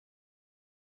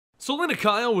Selina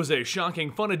Kyle was a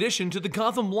shocking fun addition to the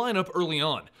Gotham lineup early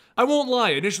on. I won't lie,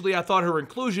 initially I thought her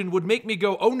inclusion would make me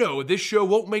go, oh no, this show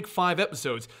won't make 5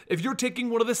 episodes if you're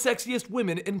taking one of the sexiest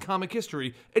women in comic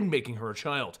history and making her a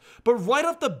child. But right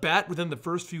off the bat within the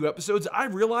first few episodes, I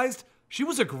realized she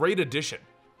was a great addition.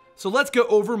 So let's go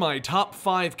over my top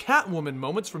 5 Catwoman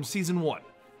moments from season 1.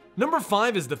 Number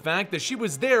 5 is the fact that she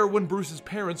was there when Bruce's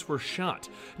parents were shot.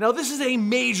 Now this is a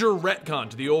major retcon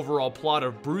to the overall plot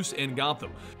of Bruce and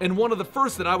Gotham, and one of the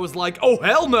first that I was like, oh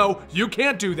hell no, you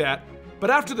can't do that.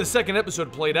 But after the second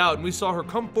episode played out and we saw her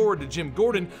come forward to Jim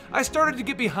Gordon, I started to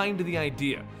get behind the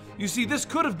idea. You see, this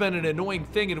could have been an annoying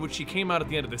thing in which she came out at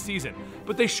the end of the season,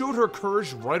 but they showed her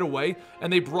courage right away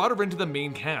and they brought her into the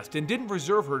main cast and didn't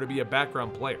reserve her to be a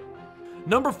background player.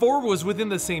 Number 4 was within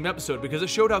the same episode because it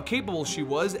showed how capable she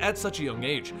was at such a young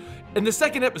age. In the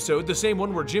second episode, the same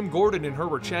one where Jim Gordon and her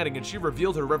were chatting and she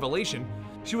revealed her revelation,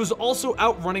 she was also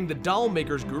outrunning the doll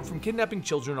makers group from kidnapping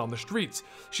children on the streets.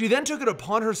 She then took it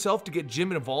upon herself to get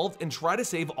Jim involved and try to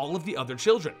save all of the other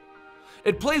children.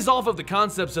 It plays off of the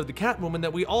concepts of the Catwoman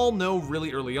that we all know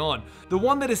really early on, the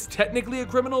one that is technically a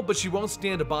criminal but she won't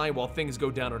stand by while things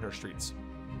go down on her streets.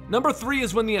 Number 3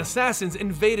 is when the assassins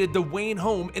invaded the Wayne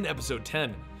home in episode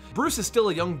 10. Bruce is still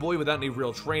a young boy without any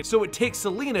real training, so it takes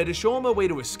Selina to show him a way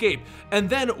to escape and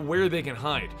then where they can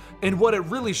hide. And what it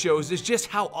really shows is just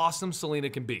how awesome Selina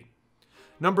can be.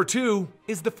 Number 2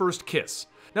 is the first kiss.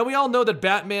 Now we all know that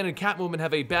Batman and Catwoman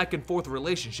have a back and forth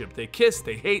relationship. They kiss,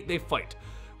 they hate, they fight.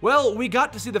 Well, we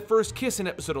got to see the first kiss in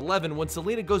episode 11 when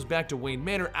Selina goes back to Wayne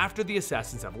Manor after the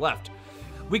assassins have left.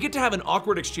 We get to have an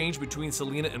awkward exchange between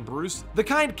Selina and Bruce, the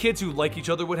kind kids who like each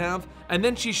other would have, and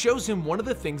then she shows him one of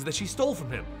the things that she stole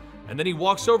from him. And then he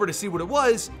walks over to see what it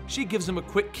was, she gives him a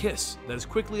quick kiss that is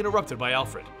quickly interrupted by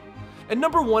Alfred. And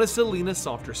number 1 is Selina's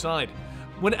softer side.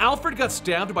 When Alfred got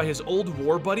stabbed by his old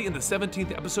war buddy in the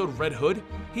 17th episode Red Hood,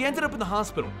 he ended up in the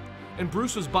hospital, and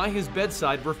Bruce was by his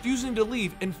bedside refusing to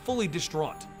leave and fully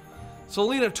distraught.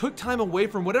 Selina took time away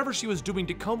from whatever she was doing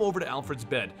to come over to Alfred's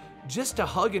bed, just to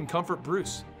hug and comfort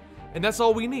Bruce. And that's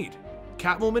all we need,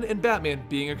 Catwoman and Batman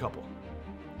being a couple.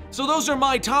 So those are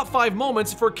my top 5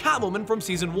 moments for Catwoman from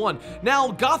season 1.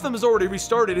 Now, Gotham has already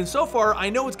restarted, and so far, I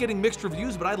know it's getting mixed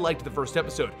reviews, but I liked the first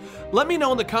episode. Let me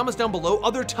know in the comments down below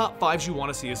other top 5s you want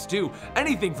to see us do.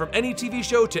 Anything from any TV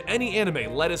show to any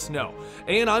anime, let us know.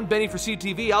 And I'm Benny for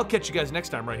CTV, I'll catch you guys next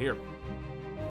time right here.